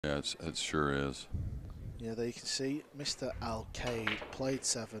Yeah, it sure is. Yeah, there you can see Mr. Alcade played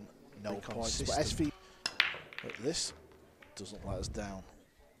 7, no points. But SV, but this doesn't let us down.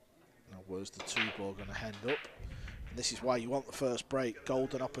 Now, where's the 2-ball going to end up? And this is why you want the first break.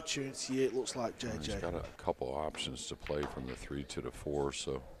 Golden opportunity, it looks like, JJ. He's got a couple options to play from the 3 to the 4,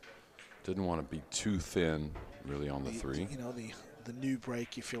 so didn't want to be too thin, really, on the 3. You know, the new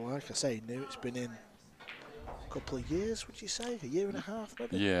break, if you like. I say new, it's been in a couple of years, would you say? A year and a half,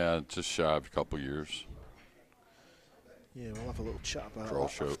 maybe? Yeah, just shy of a couple years. Yeah, we'll have a little chat about Draw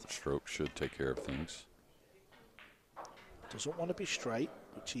that. stroke should take care of things. Doesn't want to be straight,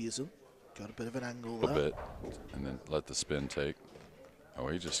 which he isn't. Got a bit of an angle A there. bit, and then let the spin take. Oh,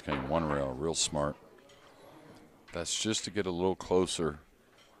 he just came one rail, real smart. That's just to get a little closer.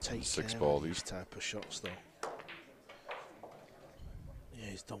 Take 6-ball these type of shots, though. Yeah,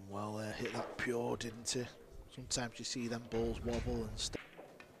 he's done well there. Hit that pure, didn't he? Sometimes you see them balls wobble and stuff.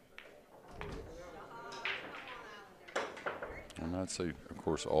 And I'd say, of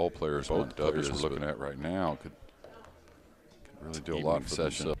course, all players, both players we're looking at right now, could really do a lot for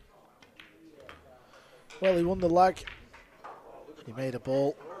session. Well, he won the leg. He made a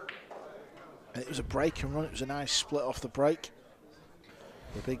ball. And it was a break and run. It was a nice split off the break.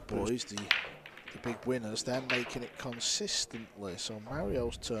 The big boys, the big winners, they're making it consistently. So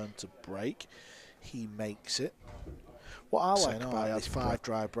Mario's turn to break. He makes it. What I like about this 5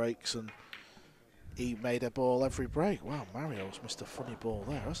 dry breaks, and he made a ball every break. Wow, Mario's missed a funny ball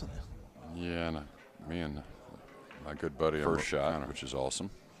there, hasn't he? Yeah, and me and my good buddy first shot, which is awesome.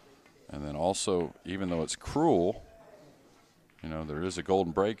 And then also, even though it's cruel, you know, there is a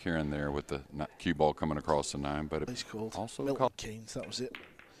golden break here and there with the cue ball coming across the 9, but it's called also Milton Keynes, that was it.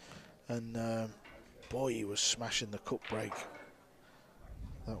 And boy, he was smashing the cup break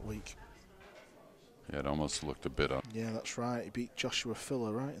that week. Yeah, it almost looked a bit up. Yeah, that's right. He beat Joshua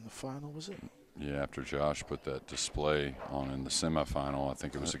Filler, right, in the final, was it? Yeah, after Josh put that display on in the semifinal, I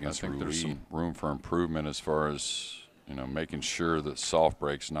think it was against Ruiz. There's some room for improvement as far as, you know, making sure that soft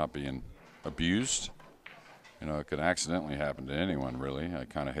breaks not being abused. You know, it could accidentally happen to anyone, really. I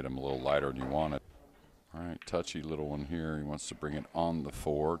kind of hit him a little lighter than you wanted. All right, touchy little one here. He wants to bring it on the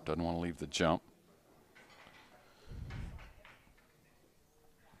 4. Doesn't want to leave the jump.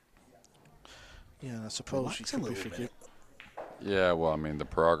 Yeah, I suppose you could be forgiven. Yeah, well, I mean, the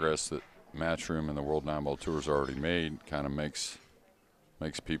progress that Matchroom and the World 9-Ball Tour's already made kind of makes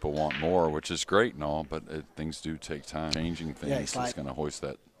people want more, which is great and all, but things do take time. Changing things is going to hoist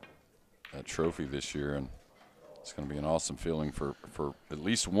that trophy this year, and it's going to be an awesome feeling for at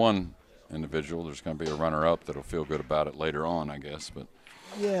least one individual. There's going to be a runner-up that'll feel good about it later on, I guess. But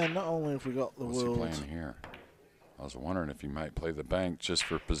yeah, not only have we got the world. What's he playing here? I was wondering if he might play the bank just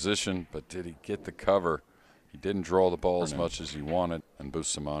for position, but did he get the cover? He didn't draw the ball as much as he wanted. And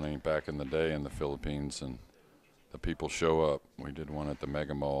Bustamante back in the day in the Philippines, and the people show up. We did one at the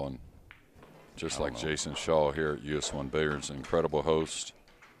Mega Mall, and just like Jason Shaw here at US1 Billiards, incredible host.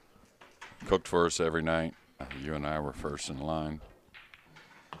 Cooked for us every night. You and I were first in line.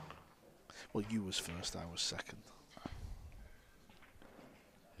 Well, you was first, I was second.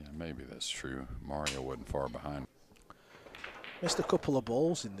 Yeah, maybe that's true. Mario wasn't far behind. Missed a couple of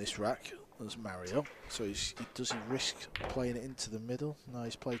balls in this rack as Mario. So does he risk playing it into the middle? No,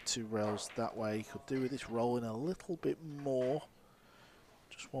 he's played 2 rails that way. He could do with this rolling a little bit more.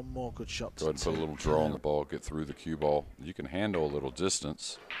 Just one more good shot. Go ahead and put a little draw on the ball, get through the cue ball. You can handle a little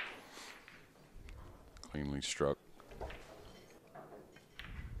distance. Cleanly struck.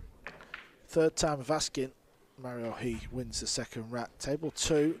 Third time of asking. Mario, he wins the second rack. Table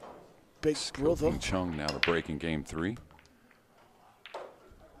 2, big brother. Ping-Chung now to break in game 3.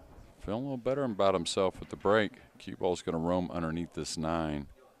 Feeling a little better about himself with the break. Cue ball's going to roam underneath this 9.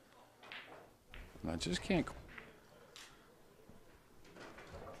 And I just can't.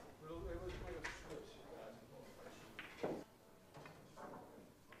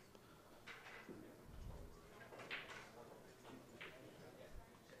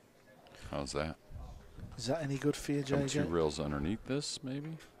 How's that? Is that any good for you, JJ? 2 rails underneath this,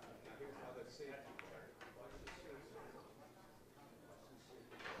 maybe?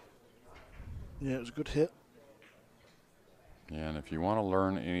 Yeah, it was a good hit. Yeah, and if you want to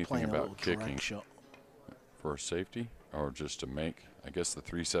learn anything about kicking shot for safety or just to make, I guess the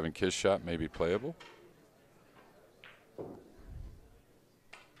 3-7 kiss shot may be playable.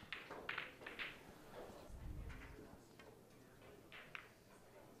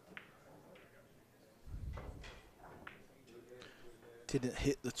 Didn't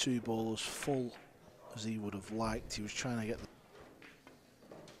hit the 2 ball as full as he would have liked. He was trying to get the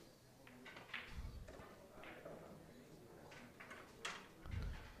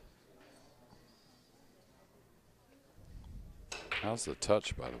How's the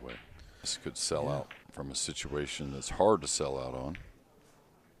touch, by the way? This could sell out from a situation that's hard to sell out on.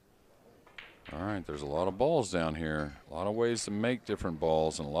 All right, there's a lot of balls down here. A lot of ways to make different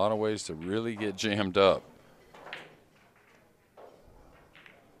balls and a lot of ways to really get jammed up.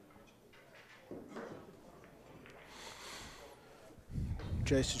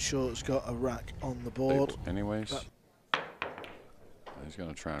 Jason Short's got a rack on the board. Anyways, he's going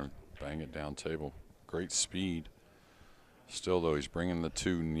to try and bang it down table. Great speed. Still, though, he's bringing the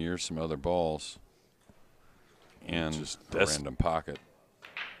 2 near some other balls. And just a random pocket.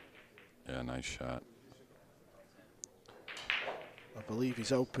 Yeah, nice shot. I believe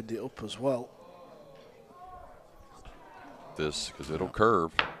he's opened it up as well. This, because it'll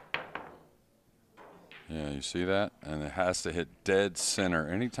curve. Yeah, you see that? And it has to hit dead center.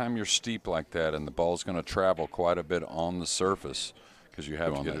 Anytime you're steep like that and the ball's going to travel quite a bit on the surface because you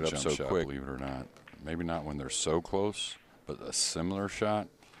have to get it up so quick, believe it or not. Maybe not when they're so close, but a similar shot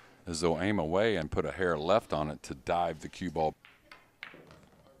is they'll aim away and put a hair left on it to dive the cue ball.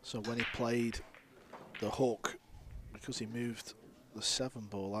 So when he played the hook, because he moved the 7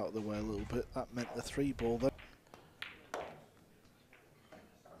 ball out of the way a little bit, that meant the 3 ball there.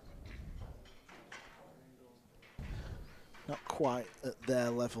 Not quite at their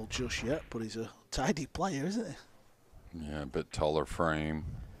level just yet, but he's a tidy player, isn't he? Yeah, a bit taller frame.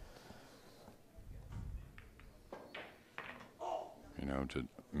 You know,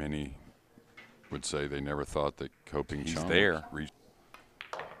 many would say they never thought that Ping-Chung there.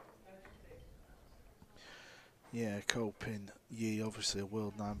 Yeah, Ping Yi, obviously a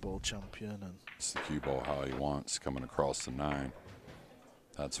world 9-ball champion, and it's the cue ball how he wants coming across the 9.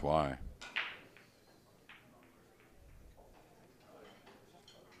 That's why.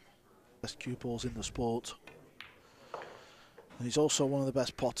 Best cue balls in the sport. And he's also one of the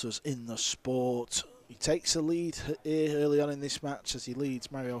best potters in the sport. He takes the lead here early on in this match as he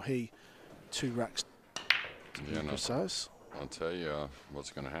leads Mario He 2 racks. Yeah, precise. I'll tell you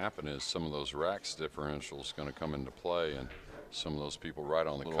what's going to happen is some of those racks differentials going to come into play, and some of those people right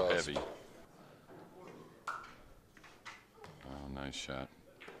on the cusp. Heavy. Oh, nice shot.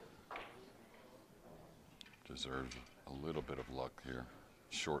 Deserves a little bit of luck here.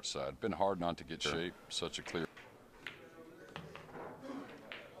 Short side. Been hard not to get shape. Such a clear.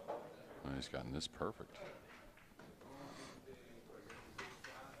 Oh, he's gotten this perfect.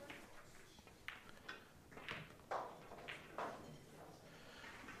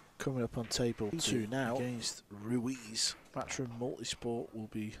 Coming up on table 2 now against Ruiz. Matchroom Multisport will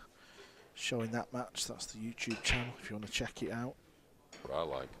be showing that match. That's the YouTube channel if you want to check it out. What I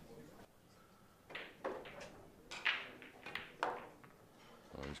like.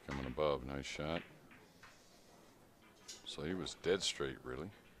 Oh, he's coming above. Nice shot. So he was dead straight, really.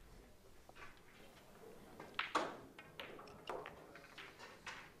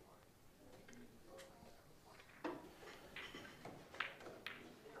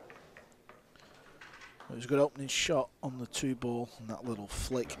 It was a good opening shot on the 2 ball and that little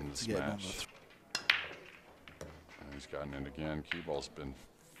flick to get him on the he's gotten it again. Cue ball's been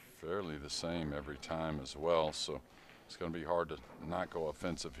fairly the same every time as well, so it's going to be hard to not go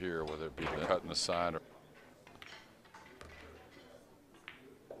offensive here, whether it be the cut in the side or.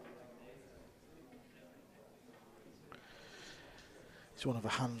 He's one of a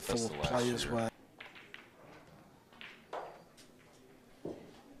handful of players where.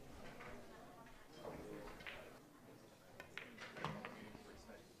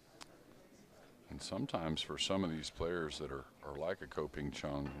 And sometimes for some of these players that are like a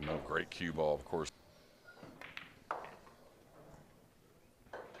Ping-Chung, you know, great cue ball, of course.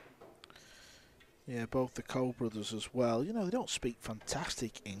 Yeah, both the Ko brothers as well. You know, they don't speak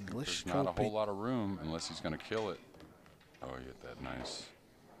fantastic English. There's not a whole lot of room unless he's going to kill it. Oh, he hit that nice.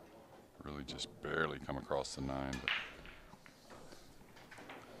 Really just barely come across the 9. But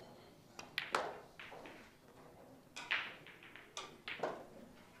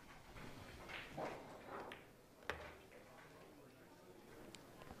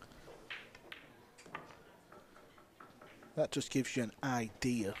that just gives you an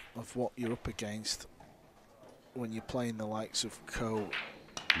idea of what you're up against when you're playing the likes of Ko.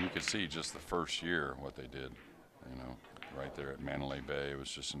 You could see just the first year what they did, you know, right there at Mandalay Bay. It was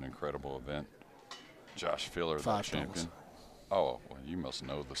just an incredible event. Josh Filler, the champion. Oh, well, you must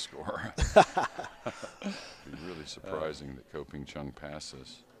know the score. It'd be really surprising that Ping-Chung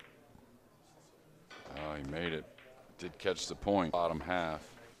passes. Oh, he made it. Did catch the point. Bottom half.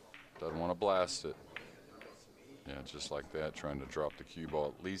 Doesn't want to blast it. Yeah, just like that, trying to drop the cue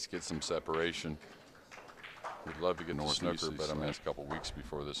ball, at least get some separation. We'd love to get North snooker, but I mean, it's a couple weeks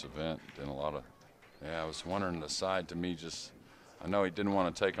before this event. Then a lot of, yeah, I was wondering the side to me just I know he didn't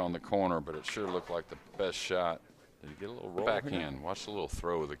want to take on the corner, but it sure looked like the best shot. Did he get a little roll backhand? Watch the little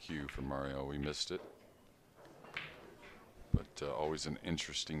throw of the cue from Mario. We missed it. But always an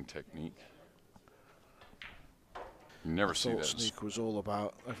interesting technique. You never see that. Snooker was all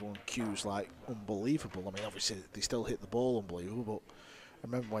about everyone cues like unbelievable. I mean, obviously they still hit the ball unbelievable, but I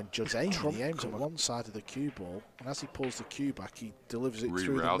remember when Judge aims on one side of the cue ball, and as he pulls the cue back, he delivers it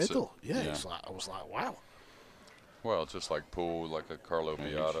through the middle. Yeah. It's like, I was like, wow. Well, just like Poole, like a Carlo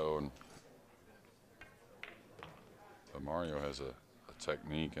Beato, and but Mario has a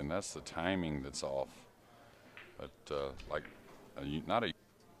technique, and that's the timing that's off. But not a.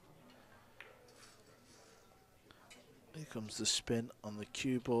 Here comes the spin on the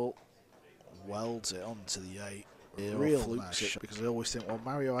cue ball, welds it onto the 8. Real nice shot, because I always think, well,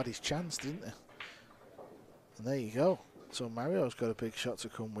 Mario had his chance, didn't he? And there you go. So Mario's got a big shot to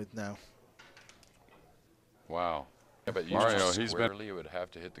come with now. Wow. Yeah, but Mario, he's barely would have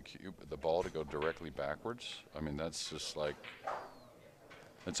to hit the ball to go directly backwards. I mean, that's just like,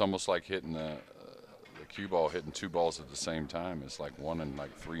 it's almost like hitting the cue ball, hitting 2 balls at the same time. It's like 1 in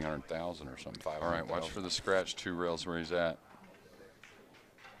like 300,000 or something. All right, watch for the scratch 2 rails where he's at.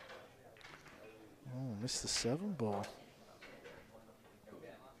 Oh, missed the 7 ball.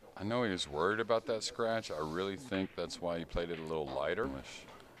 I know he was worried about that scratch. I really think that's why he played it a little lighter.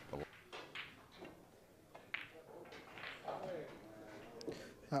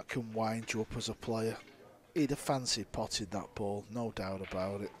 That can wind you up as a player. He'd have fancied potted that ball, no doubt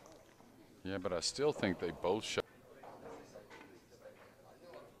about it. Yeah, but I still think they both shot.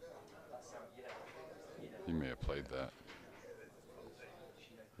 He may have played that.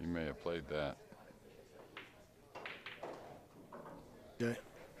 He may have played that. Okay.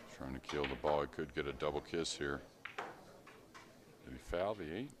 Trying to kill the ball. He could get a double kiss here. Did he foul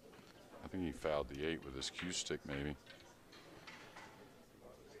the 8? I think he fouled the 8 with his cue stick, maybe.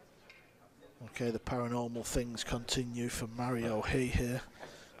 Okay, the paranormal things continue for Mario He here.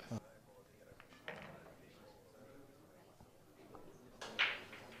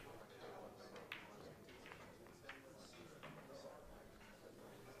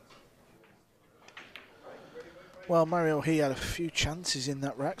 Well, Mario He had a few chances in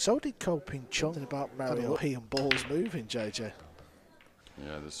that rack. So did Ping-Chung. About Mario He and balls moving, JJ.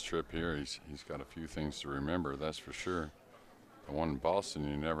 Yeah, this trip here, he's got a few things to remember, that's for sure. The one in Boston,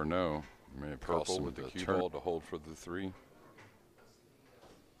 you never know. May have purple with the cue ball to hold for the 3.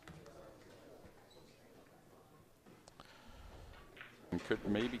 And could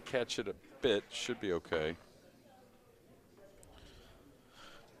maybe catch it a bit. Should be okay.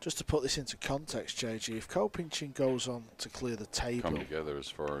 Just to put this into context, JG, if Ping-Chung goes on to clear the table, come together as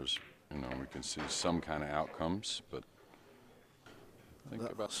far as, you know, we can see some kind of outcomes, but think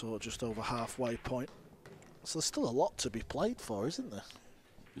about sort of just over halfway point. So there's still a lot to be played for, isn't there?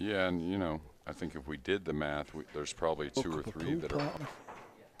 Yeah, and you know, I think if we did the math, there's probably 2 or 3 that are.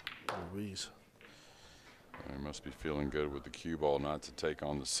 Louise. He must be feeling good with the cue ball not to take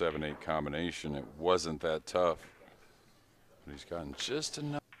on the 7-8 combination. It wasn't that tough, but he's gotten just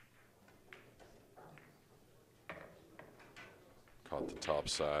enough. Caught the top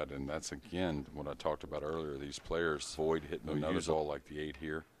side, and that's again what I talked about earlier. These players avoid hitting another ball like the 8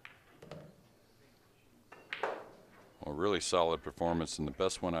 here. Well, really solid performance, and the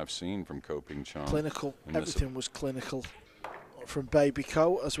best one I've seen from Ping-Chung. Clinical. Everything was clinical from Baby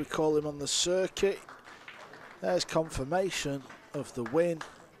Co, as we call him on the circuit. There's confirmation of the win.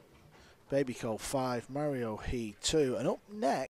 Baby Co 5, Mario He 2, and up next.